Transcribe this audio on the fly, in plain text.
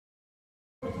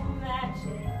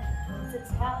it's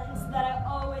a talent that I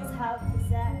always have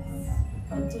possessed.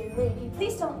 But dear lady,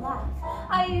 please don't laugh.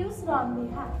 I use it on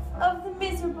behalf of the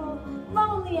miserable,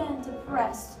 lonely, and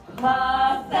depressed.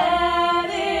 Pathetic,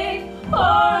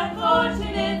 poor,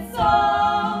 unfortunate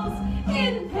souls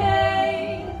in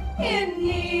pain, in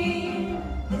need.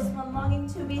 This one longing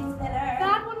to be thinner.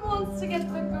 That one wants to get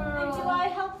the girl. And do I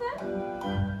help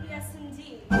them? Yes,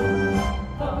 indeed.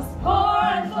 Those poor,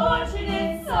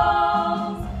 unfortunate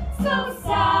souls, so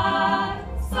sad,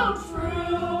 so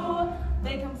true.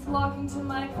 They come flocking to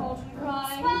my cauldron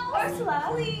crying, well, Ursula,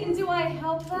 please. And do I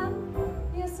help them?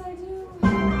 Yes, I do.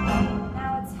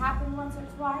 Now it's happened once or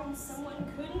twice. Someone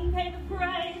couldn't pay the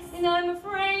price. And I'm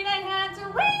afraid I had to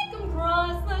rake them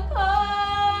across the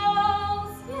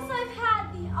coast. Yes, I've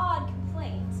had the odd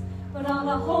complaint, but on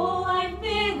the whole I've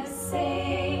been a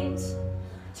saint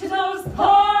to those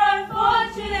poor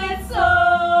unfortunate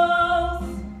souls.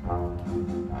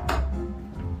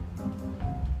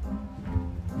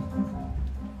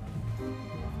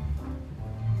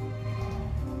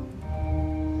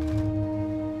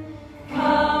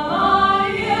 Come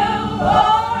on, you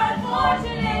poor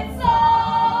unfortunate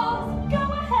souls. Go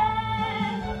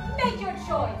ahead, make your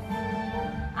choice.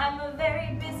 I'm a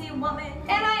very busy woman,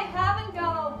 and I haven't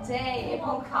got all day. It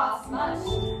won't cost much,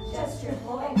 just your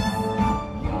voice.